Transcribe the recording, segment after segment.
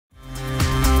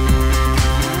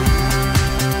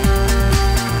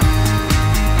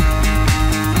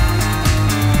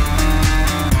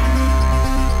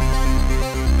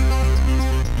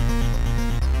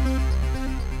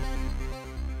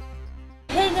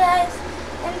guys,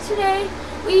 and today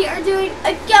we are doing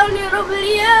a GoNoodle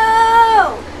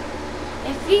video.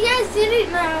 If you guys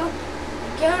didn't know,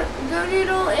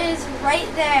 GoNoodle is right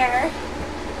there,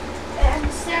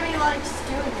 and Sami likes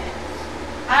doing it.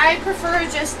 I prefer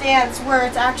Just Dance, where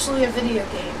it's actually a video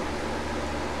game.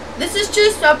 This is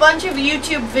just a bunch of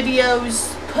YouTube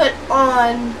videos put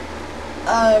on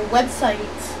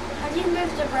websites. How do you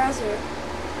move the browser?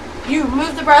 You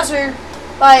move the browser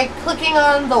by clicking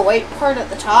on the white part at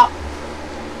the top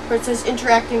where it says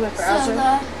interacting with browser.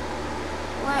 So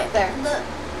Right there. The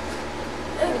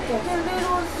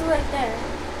noodle is right there.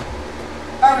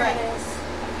 Alright. There it is.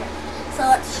 Okay. So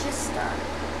let's just start.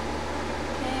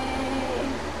 Okay.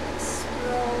 Let's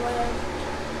scroll it.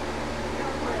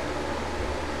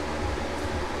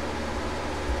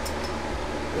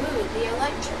 Ooh, the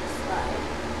electric slide.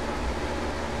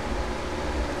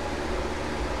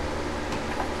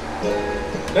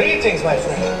 Greetings, my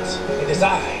friends. It is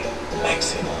I,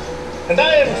 Maximo. And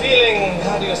I am feeling,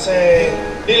 how do you say,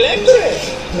 electric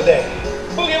today.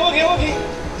 Boogie, woogie, woogie.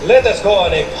 Let us go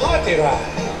on a party ride.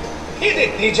 Hit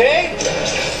it, DJ.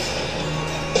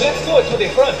 Let's do it to the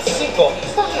front.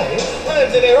 5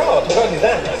 times in a row to run the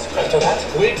dance. After that,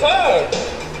 we turn.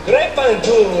 Grapevine,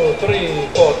 2, 3,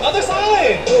 4. Other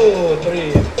side, 2,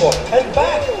 3, 4. And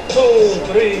back, 2,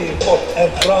 3, 4.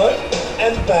 And front,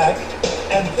 and back,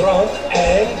 and front,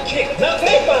 and kick. Now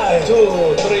grapevine,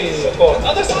 2, 3, 4.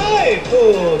 Other side,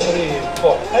 2, 3,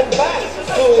 4. And back,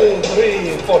 2,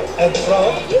 3, 4. And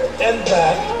front, and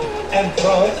back, and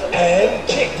front, and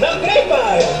kick. Now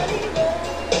grapevine.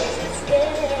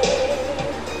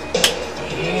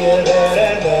 Here, there,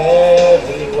 and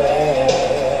everywhere.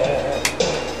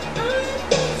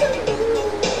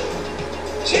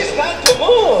 She's got to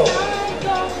move.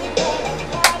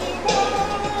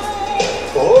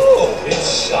 Oh, it's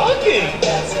shocking.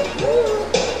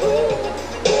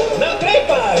 Now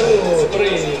grapevine. 2,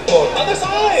 3, 4. Other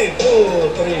side.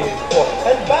 2, 3, 4.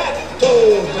 And back. 2,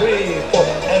 3, 4.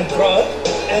 And front,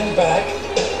 and back,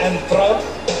 and front.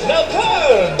 Now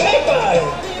turn. Grapevine.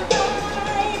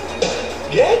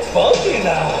 Get funky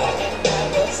now.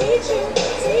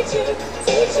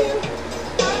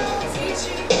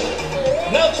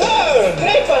 Now turn.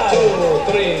 Grapevine.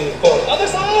 2, 3, 4. Other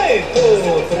side. 2,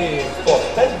 3, 4.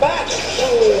 And back.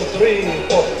 2, 3,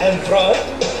 4. And front,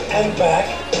 and back,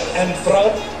 and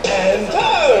front, and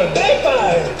turn.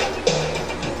 Grapevine.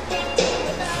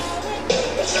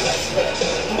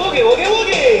 Boogie, woogie,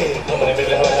 woogie.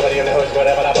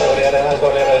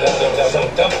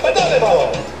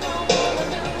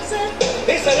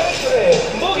 It's electric.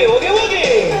 Boogie, woogie,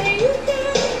 woogie.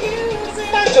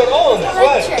 At your own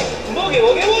flight. Boogie,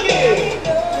 woogie, woogie.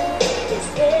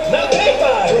 Now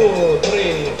grapevine. 2,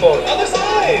 3, 4. Other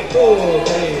side. 2,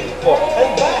 3, 4.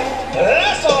 And back.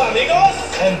 Lasso, amigos.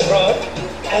 And front,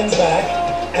 and back,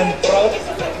 and front.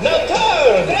 Now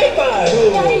turn. Grapevine.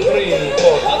 2, 3,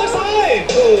 4. Other side.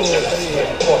 2, 3,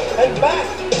 4. And back.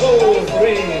 2,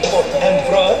 3, 4. And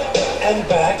front, and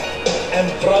back,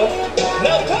 and front.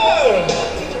 Now turn.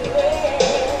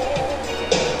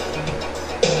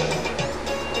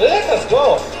 Let us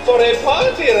go for a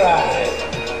party ride.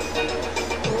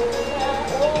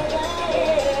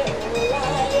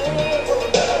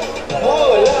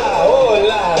 Hola,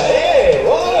 hola, eh.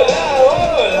 Hola,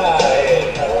 hola, eh.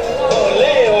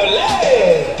 Ole, ole.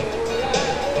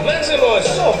 Maximo is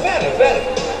so very, very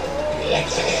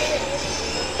electric.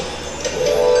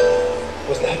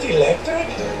 Was that electric?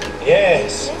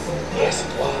 Yes. Yes,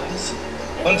 it was.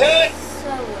 Until it...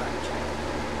 So electric.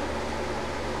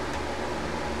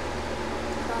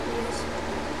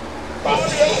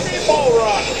 Fabio People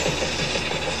Run!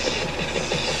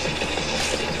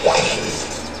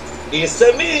 It's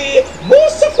me,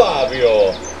 Musa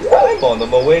Fabio. I'm on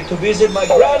my way to visit my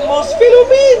grandma's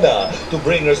Filomena to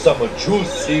bring her some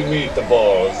juicy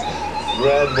meatballs.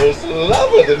 Grandma's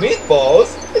love the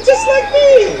meatballs, just like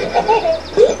me.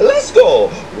 Let's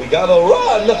go. We gotta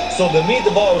run so the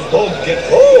meatballs don't get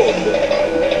cold.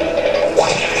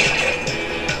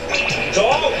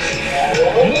 Dog!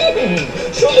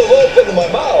 Should have opened my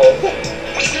mouth.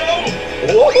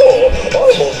 Whoa,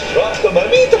 almost dropped my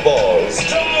meatballs.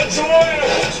 Dodge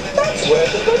left! That's where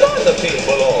the banana peel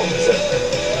belongs.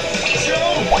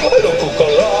 I look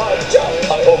garage.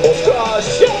 I almost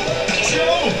crashed.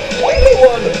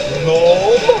 Anyone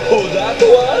know who that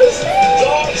was?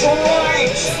 Dodge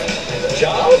right!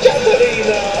 Ciao,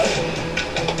 Katerina.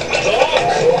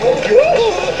 Dog!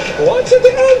 Watch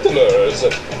the antlers.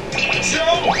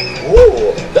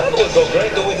 Ooh, that will go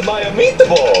great with my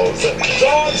meatballs.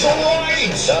 Dodge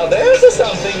right! Now there's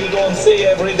something you don't see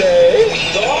every day.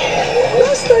 Dog!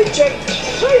 Last I checked,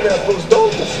 pineapples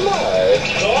don't fly.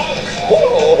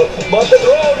 Whoa, but the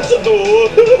drones do.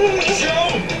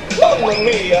 Jump! Mamma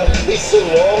mia, it's a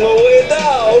long way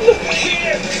down.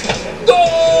 Kick!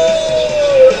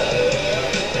 Goal!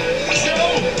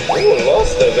 Jump! Who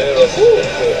lost their foot?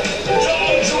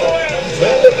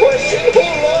 And the question, who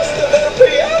lost their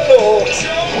piano?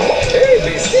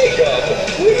 ABC gum.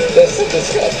 That's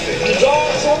disgusting.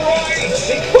 That's right.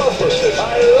 Sick puffers.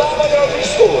 I love your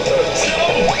scooter.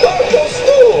 Carpos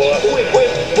too. Whip,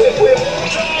 whip, whip, whip.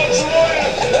 That's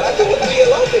right. That would be a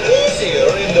lot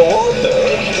easier in the water.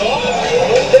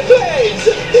 The planes.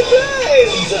 The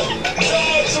planes.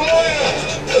 That's right.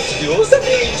 Excuse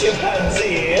me,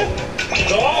 chimpanzee.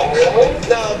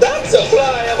 Now that's a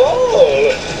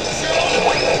flyable.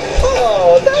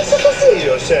 Oh, nice to see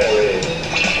you, Sherry.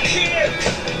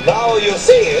 Now you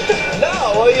see it,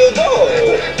 now you know.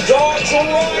 That's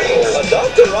right. A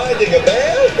doctor riding a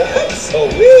bear? That's so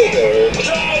weird.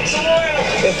 That's right.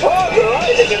 A father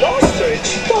riding an ostrich?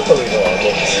 Totally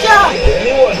normal. Stop.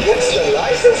 Anyone gets the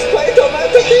license plate on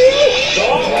that thing?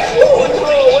 Who would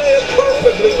throw away a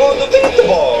perfectly good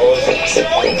meatballs?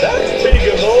 That pig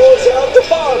knows how to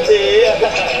party.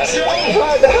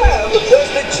 By the ham,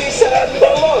 there's the cheese and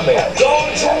bologna.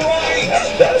 That's right.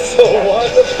 That's the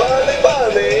one funny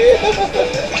bunny.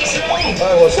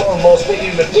 I was almost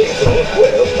eating the people.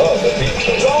 Well, other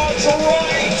people. That's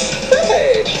right.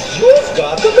 Hey, you've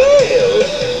got the mail.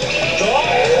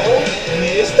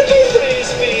 Mr.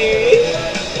 Frisbee.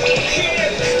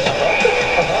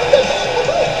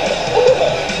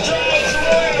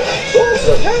 Those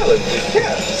are talented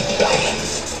cats.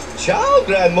 Ciao,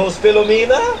 Grandmo's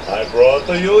Philomena. I brought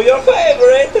to you your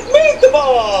favorite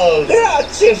meatball.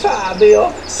 Grazie,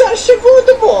 Fabio. Such a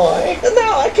good boy.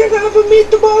 Now I can have a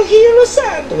meatball hero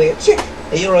sandwich.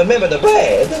 You remember the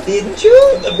bread, didn't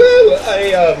you? Well,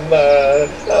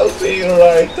 I'll be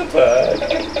right back.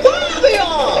 Fabio!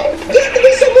 Get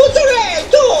me some mozzarella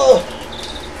too!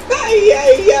 Ay,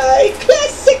 ay, ay,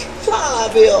 classic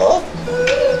Fabio!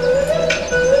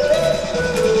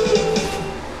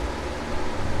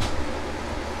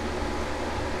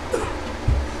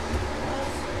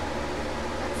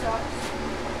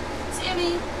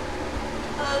 Sammy.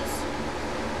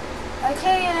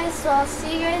 Okay, guys, so I'll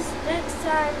see you guys next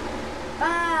time.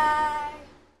 Bye.